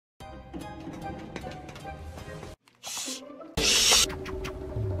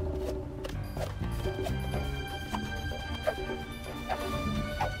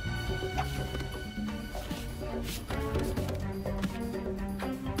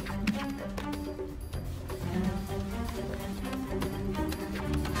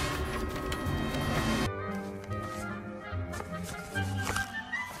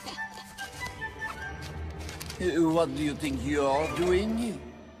What do you think you're doing?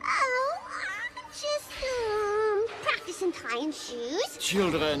 Oh, just, practicing tying shoes.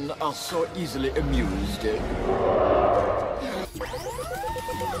 Children are so easily amused.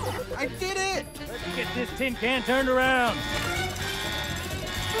 I did it! You get this tin can turned around.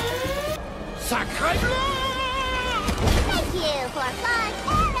 Sacre bleu! Thank you for fun,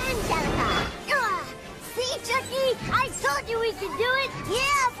 Angelica. See, Chucky? I told you we could do it.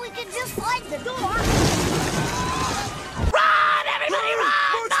 Yeah, if we could just find the door. Run, everybody, run!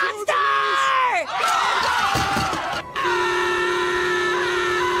 Monster!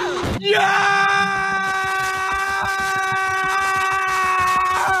 Yeah!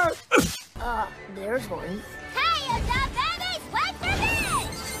 There's one. Hey, you dumb babies, wait for me!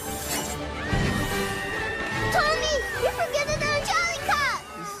 Tommy, you're forgetting the Jolly Cup!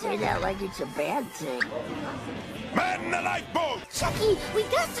 You say that like it's a bad thing. Man the lifeboat! Chucky, we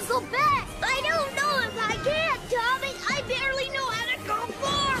got to go back! I don't know if I can, Tommy! I barely know how to go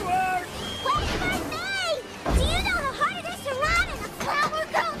forward! Wait for me! Do you know how hard it is to run in a flower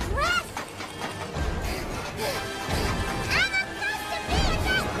girl dress? I'm supposed to be in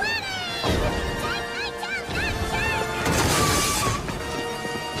that wedding! Take me to that church!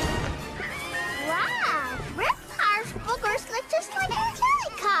 Wow! Reptar's boogers look just like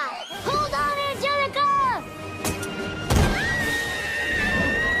Angelica! Hold on, Angelica!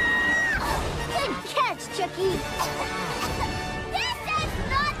 Good catch, Chucky! This is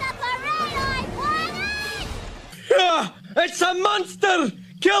not the parade I wanted! It's a monster!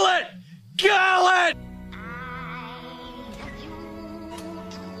 Kill it! Kill it!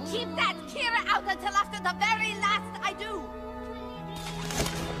 Keep that Kira out until after the very last I do.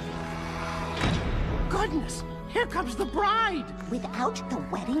 Goodness, here comes the bride! Without the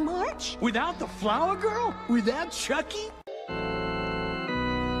wedding march? Without the flower girl? Without Chucky?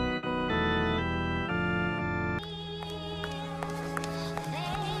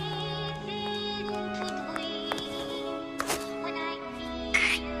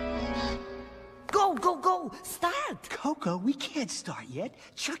 Go! Start! Coco, we can't start yet.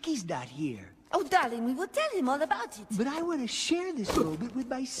 Chucky's not here. Oh, darling, we will tell him all about it. But I want to share this moment with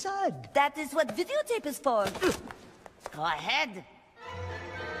my son. That is what videotape is for. Go ahead.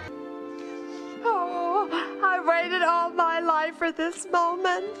 Oh, I waited all my life for this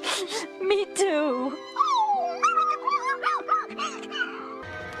moment. Me too.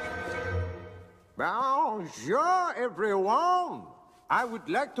 Bonjour, everyone. I would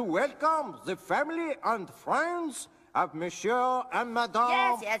like to welcome the family and friends of Monsieur and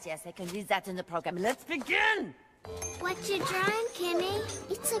Madame. Yes, I can read that in the program. Let's begin! What you drawing, Kimmy?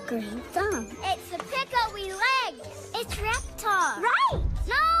 It's a green thumb. It's a pickly legs. It's Reptar. Right!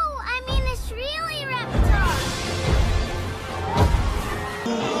 No, I mean it's really Reptar.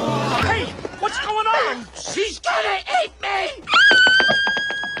 Hey! What's going on? She's gonna eat me!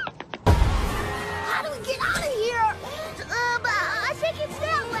 How do we get out of here? I think it's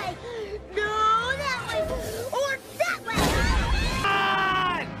that way. No, that way. Or that way.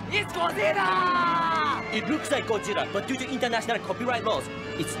 It's Godzilla! It looks like Godzilla, but due to international copyright laws,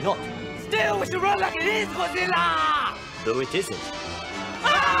 it's not. Still, we should run like it is Godzilla! Though it isn't.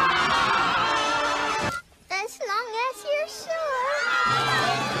 As long as you're sure.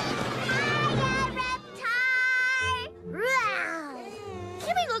 Hiya, Reptar! Wow!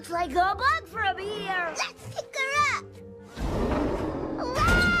 Kimmy looks like a bug from here. Let's pick her up.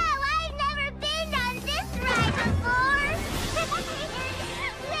 Wow! I've never been on this ride before.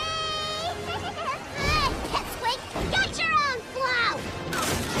 Pipsqueak, get your own flow.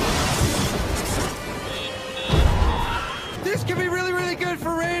 This could be really good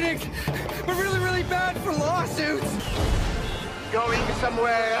for ratings, but really bad for lawsuits. Going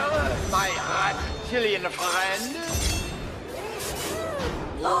somewhere, my reptilian friend?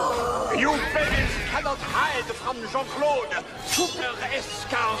 You babies cannot hide from Jean-Claude, super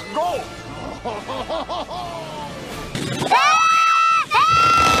escargot.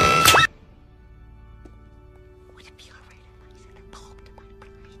 Would it be alright if I talked to my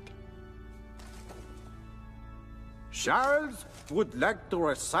bride? Charles would like to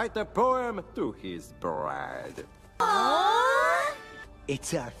recite a poem to his bride.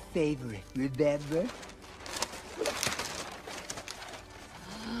 It's our favorite, remember?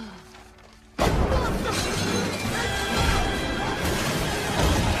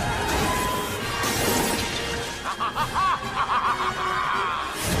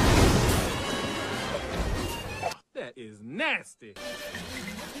 tasty.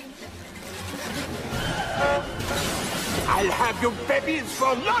 I'll have your babies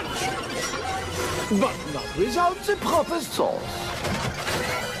for lunch! But not without the proper sauce.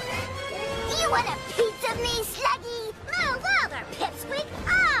 You want a piece of me, Sluggy? Move over, Pipsqueak.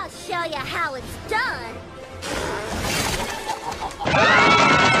 I'll show you how it's done.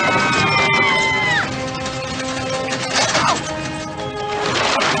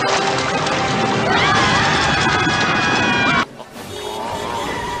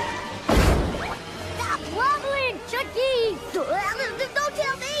 Stop wobbling, Chucky! Don't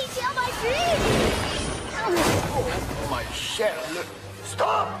tell me, tell my feet! Oh, my shell.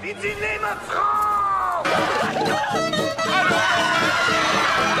 Stop! In the name of France!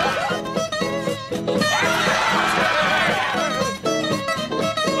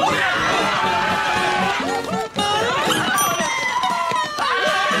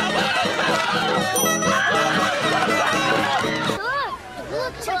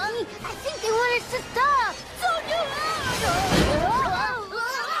 Look, Chucky, I think they want us to stop.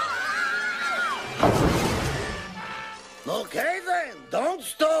 Okay then, don't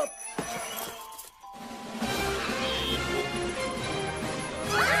stop.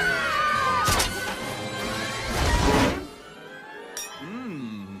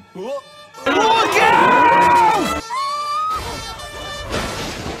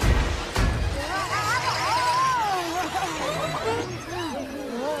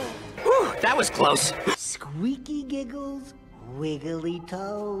 That was close. Squeaky giggles, wiggly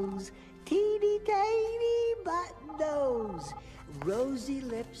toes, teeny tiny button nose, rosy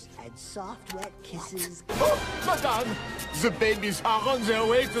lips and soft wet kisses. Oh, madame, the babies are on their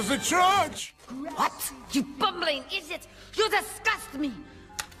way to the church. What? You bumbling idiot! You disgust me!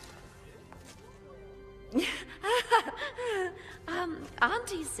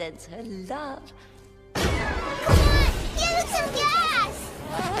 Auntie sends her love. Give us some gas!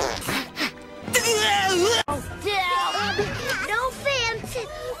 No fence!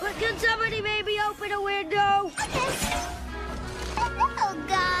 But can somebody maybe open a window? Hello,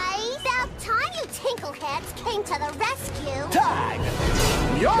 guys. About time you tinkleheads came to the rescue. Tag!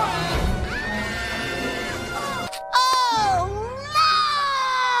 Oh, no!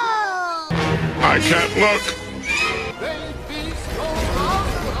 I can't look. Babies go round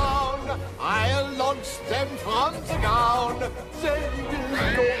and round. I'll launch them from the gown. They will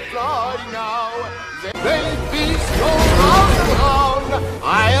go flying now. Babies go round and round.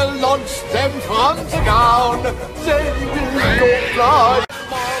 I'll launch them from the gown. They will go flying.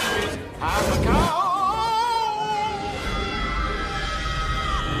 Mommies have a cow.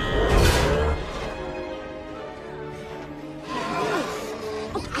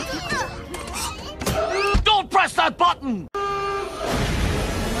 Don't press that button!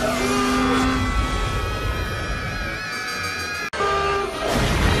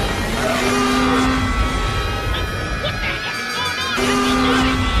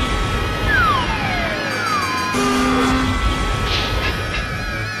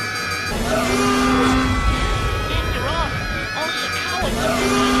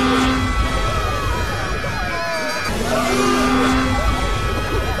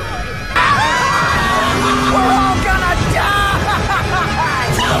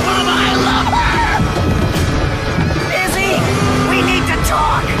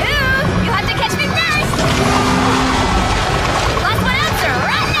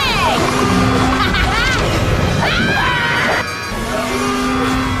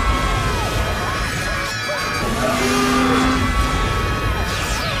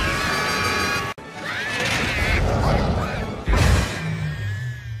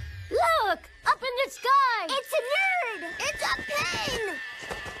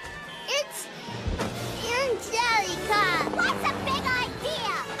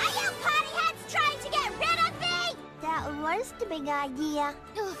 The big idea.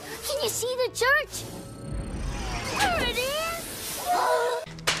 Can you see the church? There it is!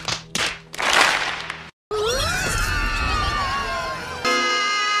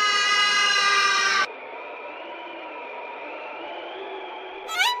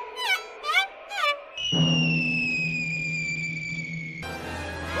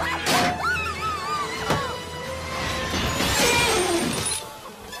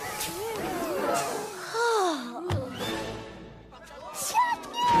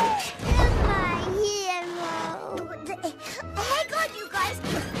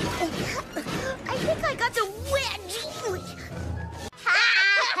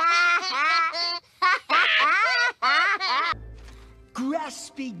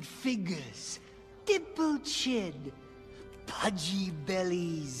 Grasping fingers, dimpled chin, pudgy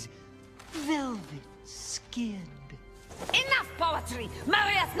bellies, velvet skin. Enough poetry.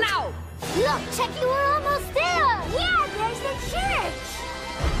 Marry us now! Look, Chucky, we're almost there! Yeah, there's the church!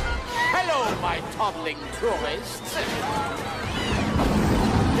 Hello, my toddling tourists.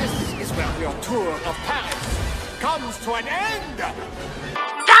 This is where your tour of Paris comes to an end.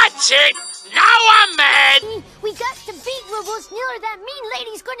 That's it! Now I'm mad! We got to beat Robosnail, or that mean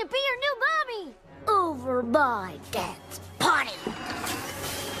lady's gonna be our new mommy! Over my dad's potty!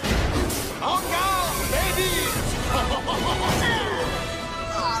 On guard, ladies!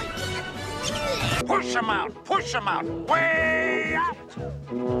 Push him out! Push him out! Way out!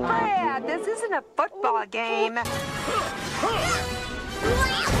 Brad, this isn't a football game. Come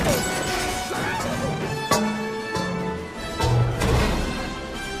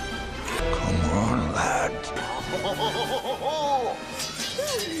on, lad.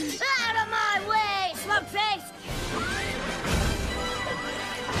 Out of my way, slug face!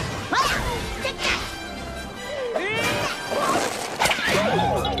 Take that!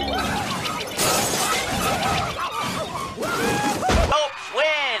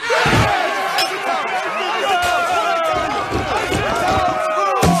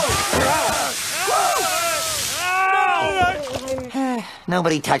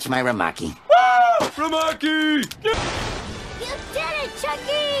 Nobody touch my Ramaki. Ramaki! You did it,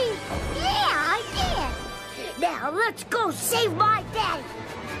 Chucky! Yeah, I did! Now let's go save my daddy!